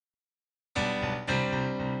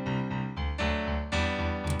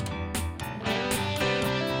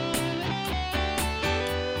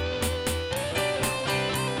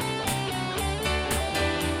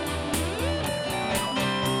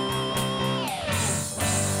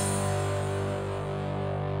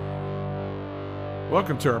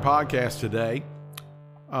Welcome to our podcast today.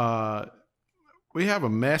 We have a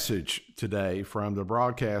message today from the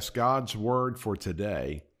broadcast God's Word for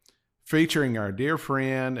Today, featuring our dear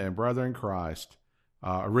friend and brother in Christ,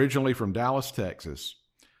 originally from Dallas, Texas,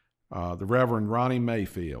 the Reverend Ronald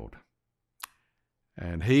Mayfield.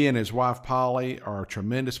 And he and his wife Polly are a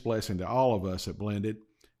tremendous blessing to all of us at Blended,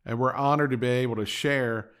 and we're honored to be able to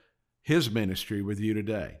share his ministry with you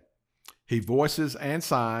today. He voices and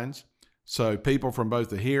signs so people from both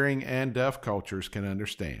the hearing and deaf cultures can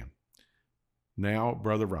understand. Now,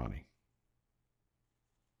 Brother Ronnie.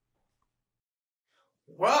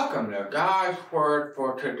 Welcome to God's Word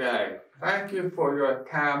for Today. Thank you for your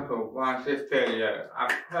time to watch this video.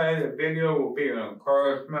 I pray the video will be an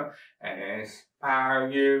encouragement and inspire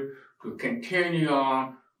you to continue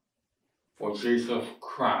on for Jesus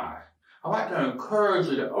Christ. I'd like to encourage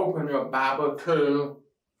you to open your Bible to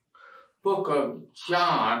Book of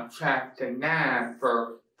John, chapter 9,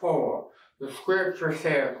 verse 4. The scripture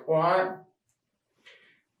says what?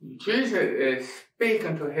 Jesus is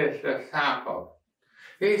speaking to his disciples.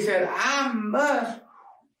 He said, I must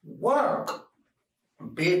work,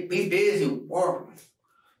 be busy working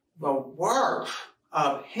the works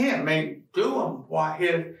of him, doing what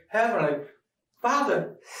his heavenly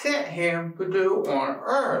Father sent him to do on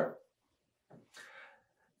earth.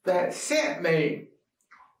 That sent me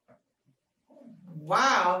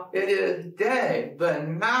while it is day, but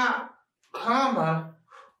not cometh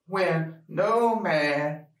when no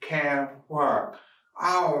man can work.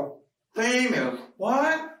 Our theme is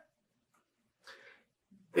what?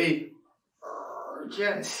 The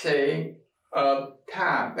urgency of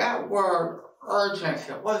time. That word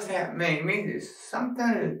urgency, what does that mean? It means it's something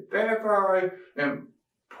that is very, very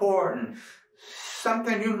important.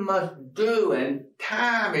 Something you must do, and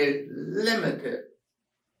time is limited.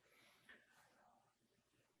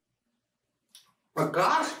 The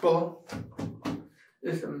gospel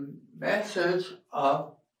is a message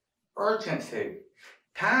of urgency.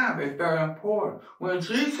 Time is very important. When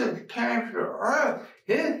Jesus came to earth,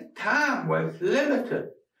 his time was limited.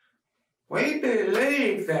 We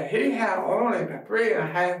believe that he had only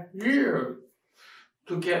 3.5 years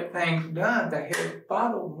to get things done that his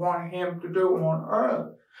Father wanted him to do on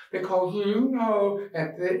earth. Because you know,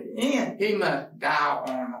 at the end, he must die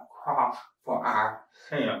on the cross for our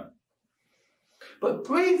sin. But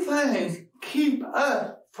 3 things keep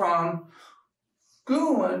us from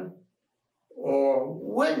doing or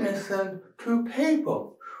witnessing to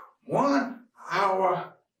people. 1,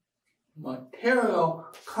 our material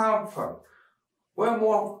comfort. We're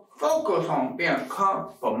more focused on being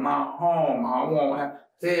comfortable. My home, I won't have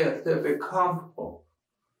this to be comfortable.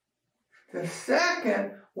 The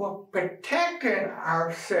second, we're protecting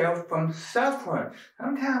ourselves from suffering.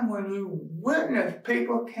 Sometimes when you witness,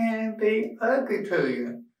 people can be ugly to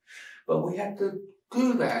you. But we have to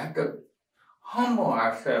do that, to humble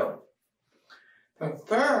ourselves. The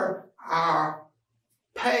third, our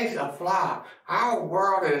pace of life. Our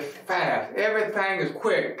world is fast. Everything is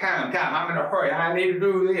quick. Time. I'm in a hurry. I need to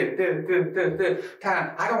do this.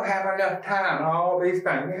 Time. I don't have enough time. All these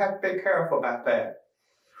things. We have to be careful about that.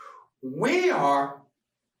 We are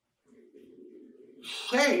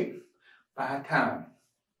shaped by time.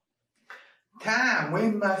 Time,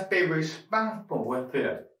 we must be responsible with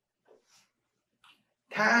it.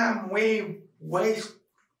 Time we waste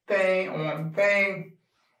on things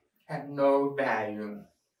have no value.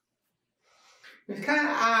 It's kind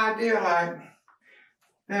of idea like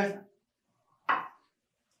this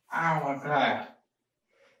hourglass.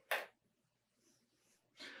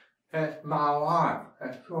 That's my life.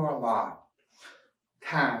 That's your life.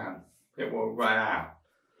 Time. It will run out.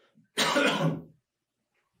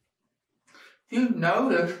 You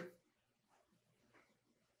notice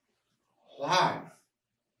life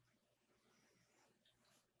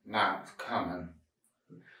not coming,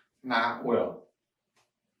 not will.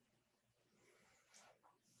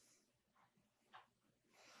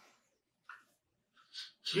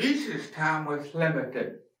 Jesus' time was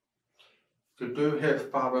limited to do his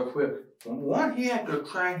Father's will. One, he had to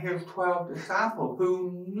train his 12 disciples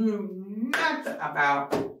who knew nothing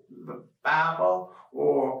about the Bible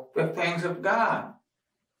or the things of God.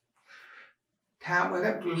 Time with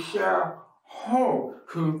them to share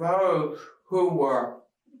hope to those who were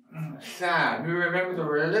sad. You remember the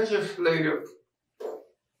religious leader,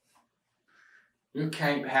 you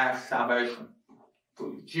can't have salvation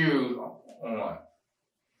for the Jews on.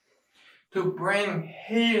 To bring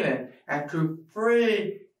healing and to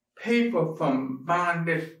free people from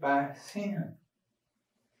bondage by sin.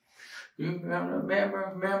 You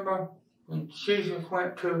remember when Jesus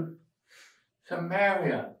went to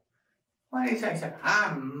Samaria What did he say? He said,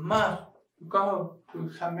 I must go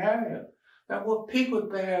to Samaria. There were people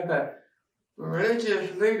there that the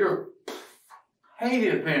religious leader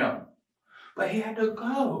hated them. But he had to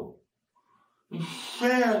go and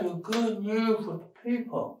share the good news with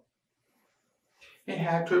people. He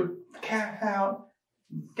had to cast out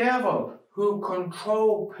devils who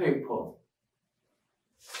control people.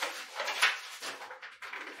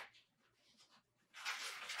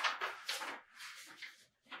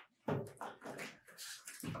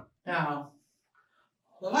 Now,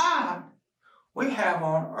 Lot, we have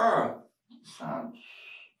on earth,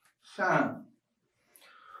 son.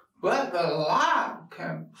 But the Lot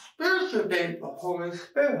can spiritually the Holy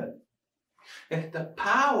Spirit. It's the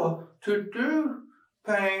power to do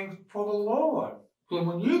things for the Lord. So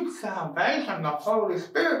when you salvation, the Holy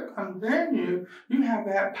Spirit comes in you, you have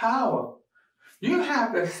that power. You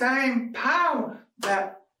have the same power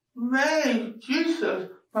that raised Jesus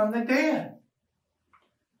from the dead.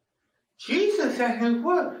 Jesus said in his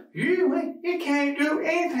word, you can't do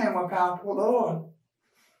anything without the Lord.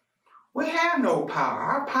 We have no power.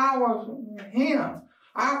 Our power is in Him.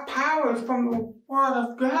 Our power is from the Word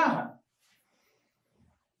of God.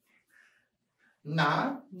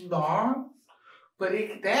 Not long, but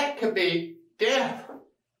that could be death.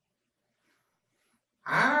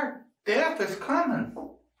 Our death is coming.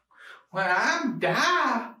 When I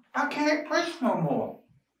die, I can't preach no more.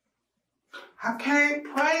 I can't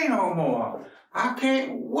pray no more. I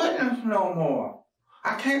can't witness no more.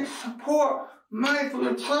 I can't support money for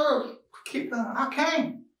the church. I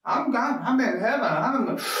can't. I'm gone. I'm in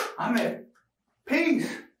heaven. I'm at peace.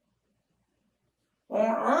 On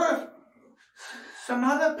earth, some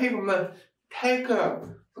other people must take up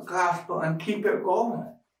the gospel and keep it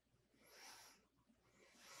going.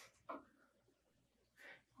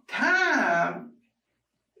 Time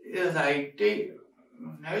is a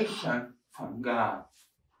donation from God.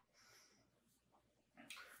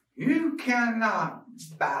 You cannot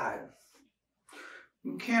buy it.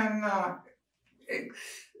 You cannot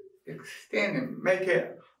extend it, make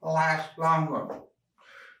it last longer.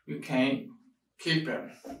 You can't keep it.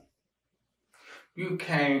 You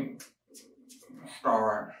can't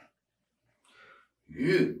store it.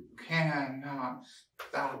 You cannot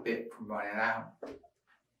stop it from running out.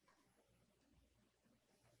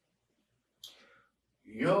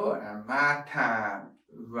 Your and my time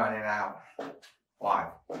is running out. Why?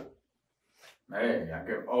 Man, I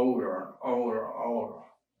get older and older and older.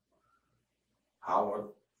 I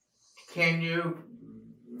will continue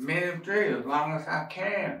ministry as long as I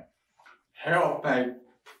can. Health may,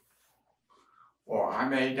 or I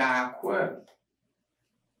may die quick.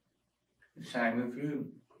 The same with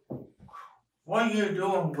you. What are you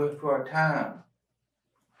doing with your time?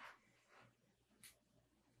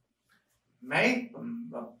 Make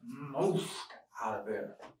the most out of it.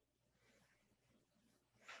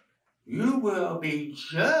 You will be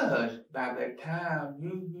judged by the time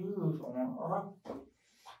you use on earth.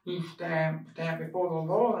 You stand before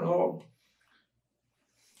the Lord, Lord.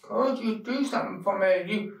 Could you do something for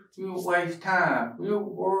me? You waste time. You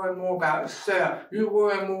worry more about yourself. You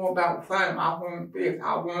worry more about fame. I want this.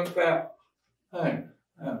 I want that. Hey,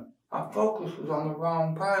 our focus is on the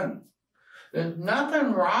wrong thing. There's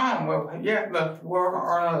nothing wrong with, let's work,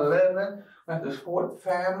 earn a living, let's support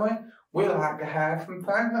family. We like to have some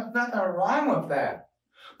things. There's nothing wrong with that.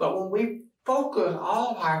 But when we focus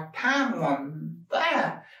all our time on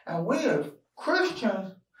that, and we as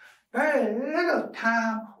Christians, very little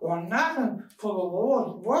time or nothing for the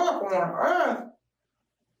Lord's work on earth,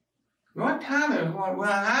 your time is going to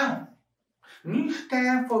run out. When you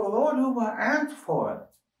stand for the Lord, He will answer for it.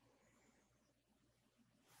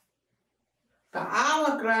 The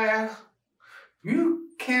hourglass, you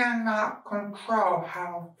cannot control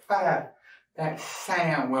how fast that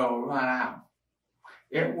sand will run out.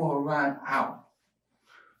 It will run out.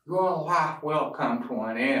 Your life will come to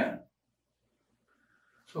an end.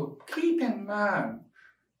 So keep in mind,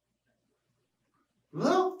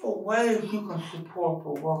 look for ways you can support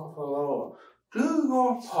the work of the Lord. Do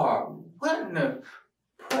your part. Witness.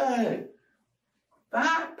 Pray.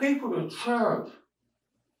 Invite people to church.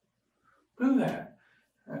 Do that.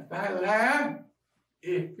 In fact, lad,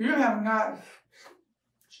 if you have not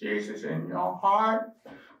Jesus in your heart,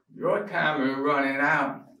 your time is running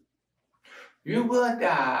out. You will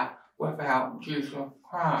die without Jesus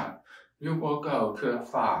Christ. You will go to the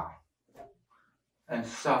fire and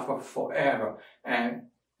suffer forever. And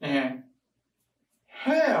in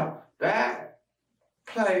hell, that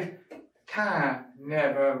place, time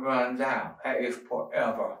never runs out. That is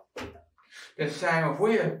forever. The same if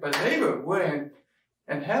we as believers, we're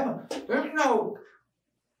in heaven. There's no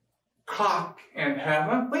clock in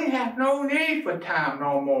heaven. We have no need for time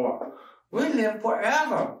no more. We live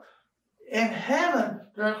forever. In heaven,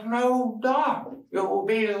 there's no dark. It will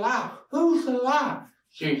be light. Who's the light?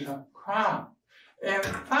 Jesus Christ. In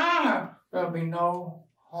fire, there'll be no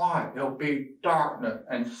light. There'll be darkness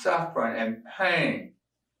and suffering and pain.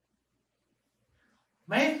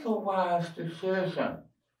 Make the wise decision.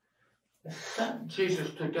 Accept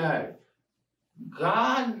Jesus today.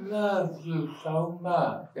 God loves you so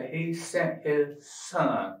much that he sent his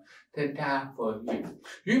son to die for you.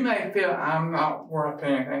 You may feel I'm not worth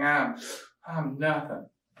anything. I'm nothing.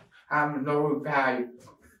 I'm no value.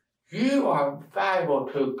 You are valuable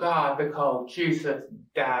to God because Jesus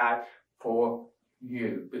died for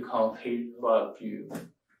you, because he loved you.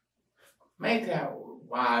 Make that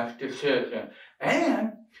wise decision.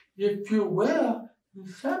 And if you will,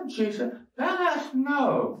 accept Jesus, let us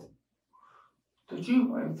know that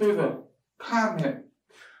you went through the comment.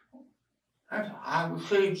 I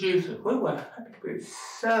received Jesus. We will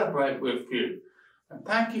celebrate with you. And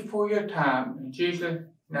thank you for your time. In Jesus'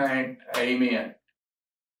 name, amen.